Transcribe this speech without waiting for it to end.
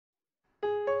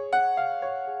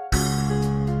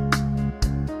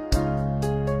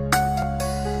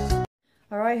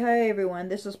Alright, hi everyone.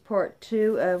 This is part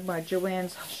 2 of my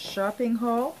JoAnns shopping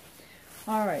haul.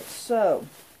 Alright, so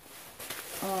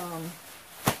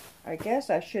I guess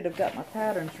I should have got my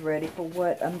patterns ready for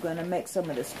what I'm going to make some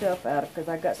of this stuff out of, because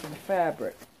I got some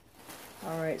fabric.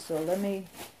 Alright, so let me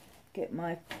get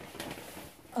my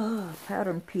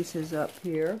pattern pieces up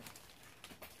here.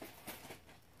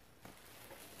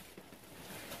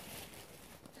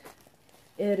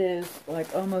 It is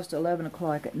like almost 11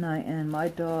 o'clock at night, and my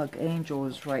dog Angel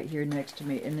is right here next to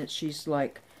me, and she's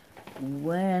like,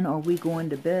 when are we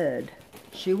going to bed?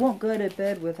 She won't go to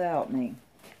bed without me.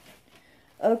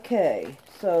 Okay,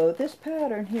 so this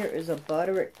pattern here is a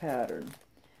butterick pattern,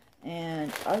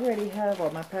 and I already have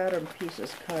all my pattern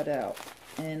pieces cut out,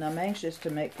 and I'm anxious to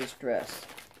make this dress.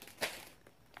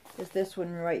 It's this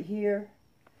one right here,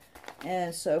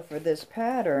 and so for this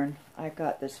pattern I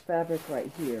got this fabric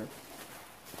right here.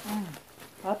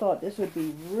 I thought this would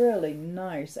be really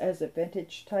nice as a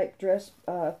vintage type dress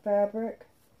fabric.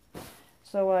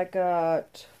 So I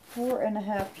got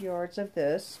 4.5 yards of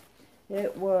this.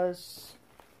 It was,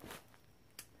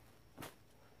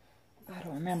 I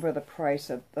don't remember the price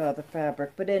of the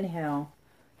fabric, but anyhow,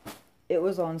 it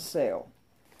was on sale.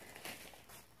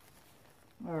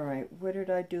 Alright, where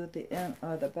did I do the end,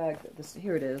 the bag?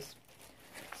 Here it is.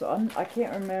 So I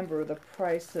can't remember the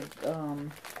price of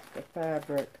the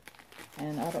fabric,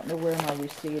 and I don't know where my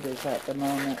receipt is at the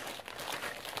moment.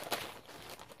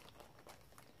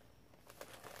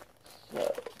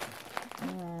 So,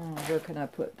 where can I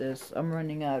put this? I'm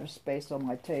running out of space on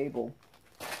my table.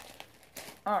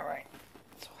 Alright,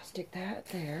 so I'll stick that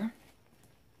there.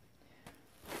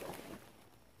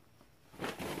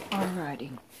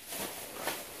 Alrighty.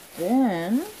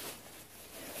 Then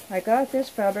I got this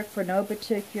fabric for no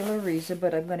particular reason,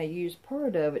 but I'm going to use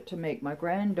part of it to make my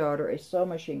granddaughter a sewing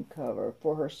machine cover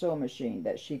for her sewing machine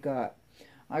that she got.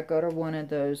 I got her one of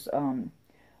those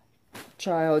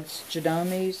child's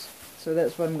JoAnns, so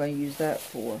that's what I'm going to use that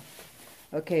for.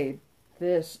 Okay,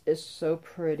 this is so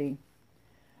pretty.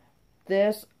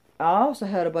 This, I also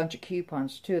had a bunch of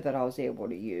coupons too that I was able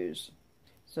to use.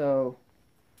 So,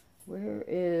 where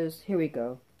is, here we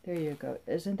go. There you go.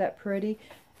 Isn't that pretty?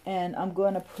 And I'm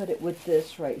going to put it with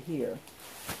this right here.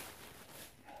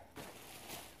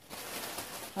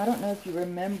 I don't know if you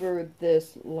remember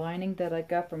this lining that I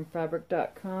got from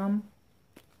fabric.com.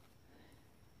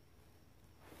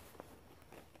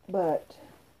 But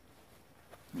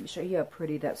let me show you how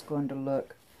pretty that's going to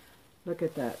look. Look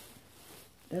at that.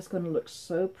 That's going to look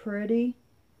so pretty.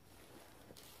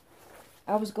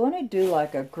 I was going to do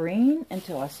like a green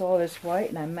until I saw this white,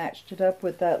 and I matched it up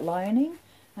with that lining.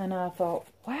 And I thought,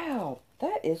 wow,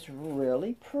 that is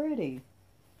really pretty.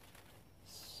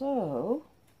 So,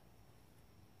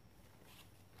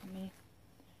 let me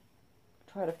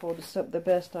try to fold this up the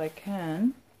best I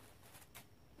can.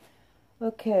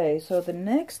 Okay, so the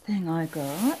next thing I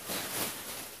got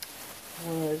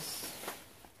was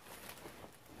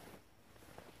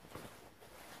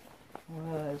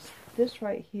this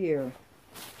right here.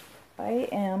 I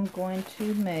am going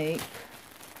to make,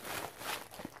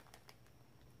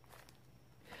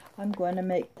 I'm going to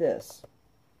make this,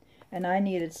 and I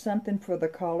needed something for the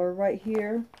collar right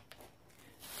here.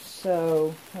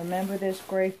 So remember this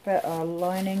gray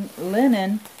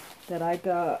linen that I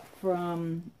got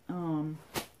from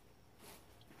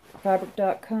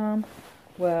fabric.com?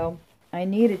 Well, I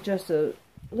needed just a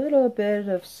little bit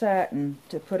of satin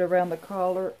to put around the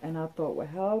collar, and I thought, well,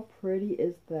 how pretty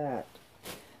is that?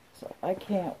 So I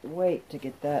can't wait to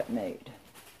get that made.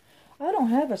 I don't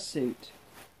have a suit.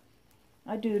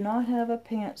 I do not have a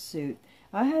pantsuit.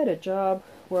 I had a job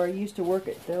where I used to work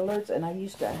at Dillard's, and I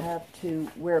used to have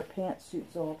to wear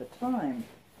pantsuits all the time.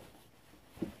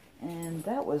 And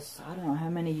that was, I don't know how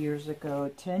many years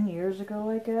ago, 10 years ago,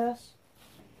 I guess.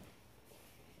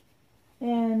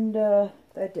 And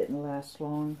that didn't last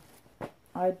long.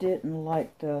 I didn't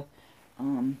like the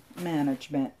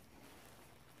management.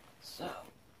 So,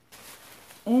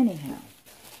 anyhow,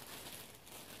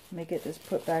 let me get this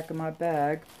put back in my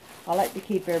bag. I like to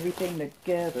keep everything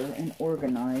together and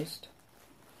organized.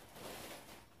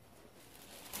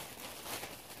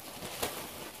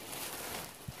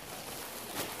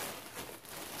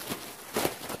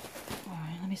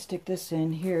 Alright, let me stick this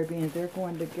in here, being they're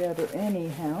going together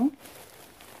anyhow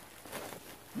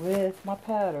with my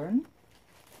pattern.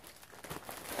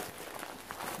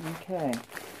 Okay.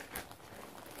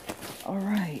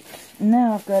 Alright,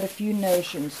 now I've got a few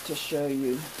notions to show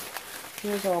you.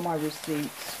 Here's all my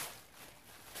receipts.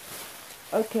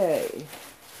 Okay,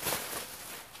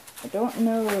 I don't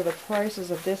know the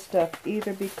prices of this stuff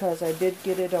either because I did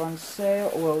get it on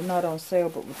sale. Well, not on sale,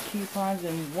 but with coupons,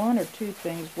 and one or two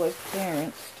things was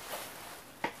clearance.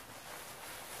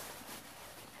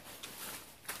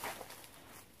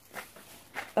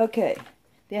 Okay,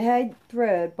 they had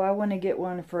thread, buy one and get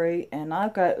one free, and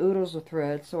I've got oodles of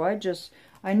thread, so I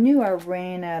knew I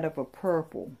ran out of a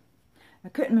purple. I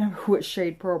couldn't remember what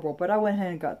shade purple, but I went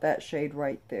ahead and got that shade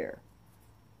right there.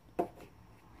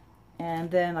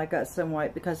 And then I got some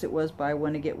white because it was buy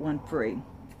one and get one free.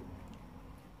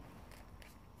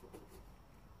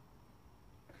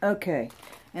 Okay,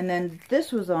 and then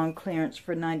this was on clearance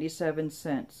for 97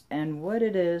 cents. And what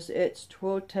it is, it's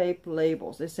twill tape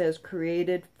labels. It says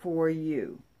created for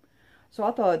you. So I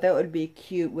thought that would be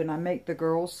cute when I make the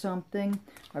girls something,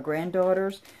 my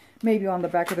granddaughters, maybe on the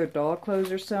back of their doll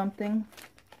clothes or something.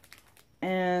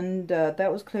 And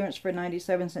that was clearance for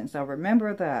 97 cents. I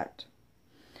remember that.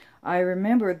 I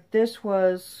remember this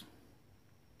was,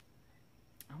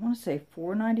 I want to say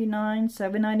 $4.99,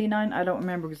 $7.99. I don't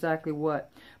remember exactly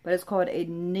what. But it's called a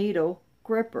needle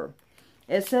gripper.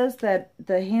 It says that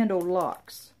the handle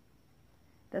locks.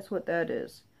 That's what that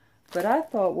is. But I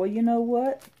thought, well, you know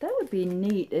what? That would be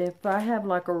neat if I have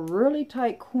like a really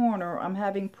tight corner. I'm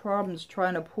having problems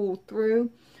trying to pull through,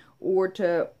 or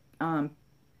to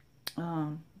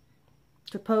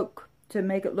poke, to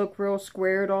make it look real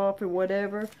squared off or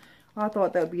whatever. I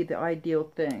thought that would be the ideal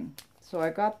thing. So I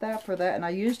got that for that, and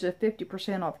I used a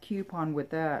 50% off coupon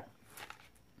with that.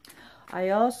 I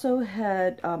also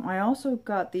had, I also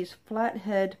got these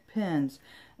flathead pins,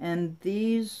 and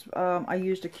these I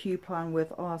used a coupon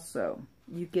with also.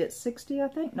 You get 60, I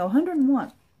think? No,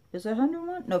 101. Is it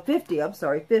 101? No, 50. I'm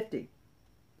sorry, 50.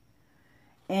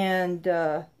 And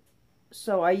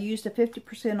so I used a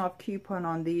 50% off coupon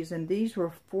on these, and these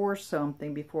were for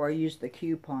something before I used the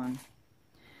coupon.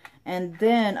 And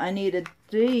then I needed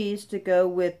these to go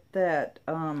with that,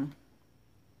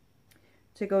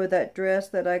 dress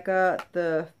that I got,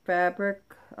 the fabric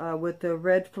with the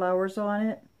red flowers on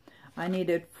it. I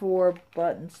needed 4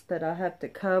 buttons that I have to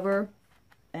cover,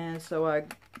 and so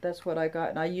that's what I got,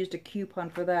 and I used a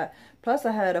coupon for that. Plus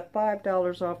I had a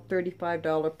 $5 off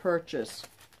 $35 purchase.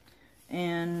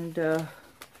 And let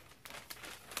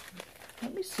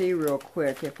me see real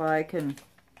quick if I can,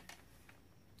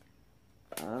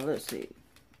 let's see.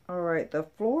 Alright, the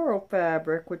floral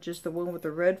fabric, which is the one with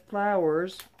the red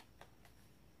flowers,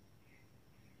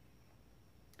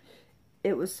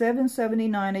 it was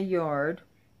 $7.79 a yard,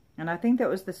 and I think that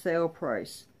was the sale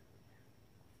price.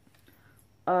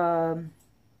 Then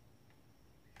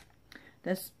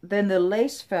the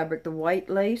lace fabric, the white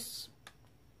lace,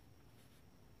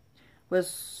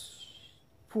 was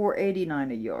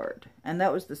 $4.89 a yard, and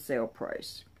that was the sale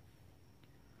price.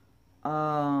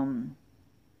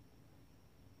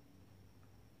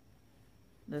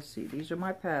 Let's see, these are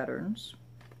my patterns.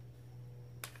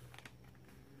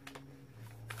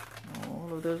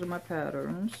 All of those are my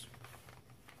patterns.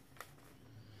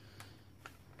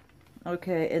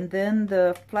 Okay, and then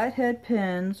the flathead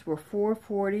pins were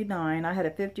 $4.49. I had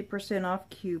a 50% off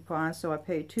coupon, so I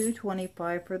paid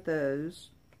 $2.25 for those.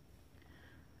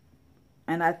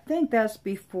 And I think that's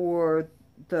before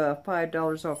the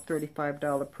 $5 off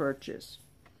 $35 purchase.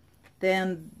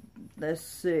 Then, let's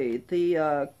see,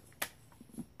 the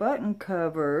button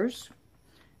covers,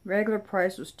 regular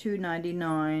price was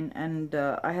 $2.99, and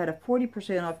I had a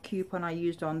 40% off coupon I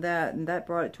used on that, and that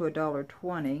brought it to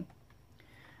 $1.20.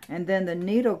 And then the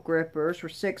needle grippers were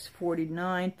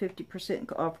 $6.49,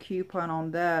 50% off coupon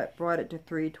on that brought it to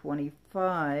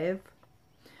 $3.25.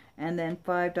 And then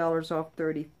 $5 off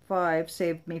 $35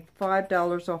 saved me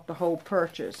 $5 off the whole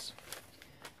purchase.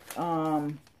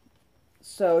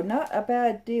 So not a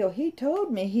bad deal. He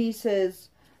told me, he says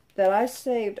that I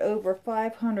saved over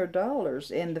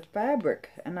 $500 in the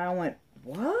fabric, and I went,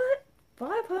 what?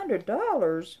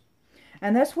 $500?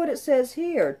 And that's what it says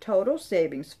here. Total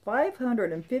savings,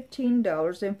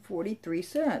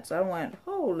 $515.43. I went,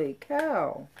 holy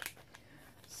cow.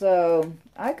 So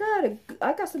I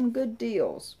got some good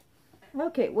deals.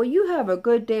 Okay, well, you have a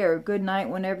good day or a good night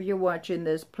whenever you're watching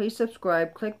this. Please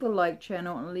subscribe, click the like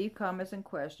channel, and leave comments and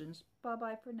questions.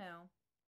 Bye-bye for now.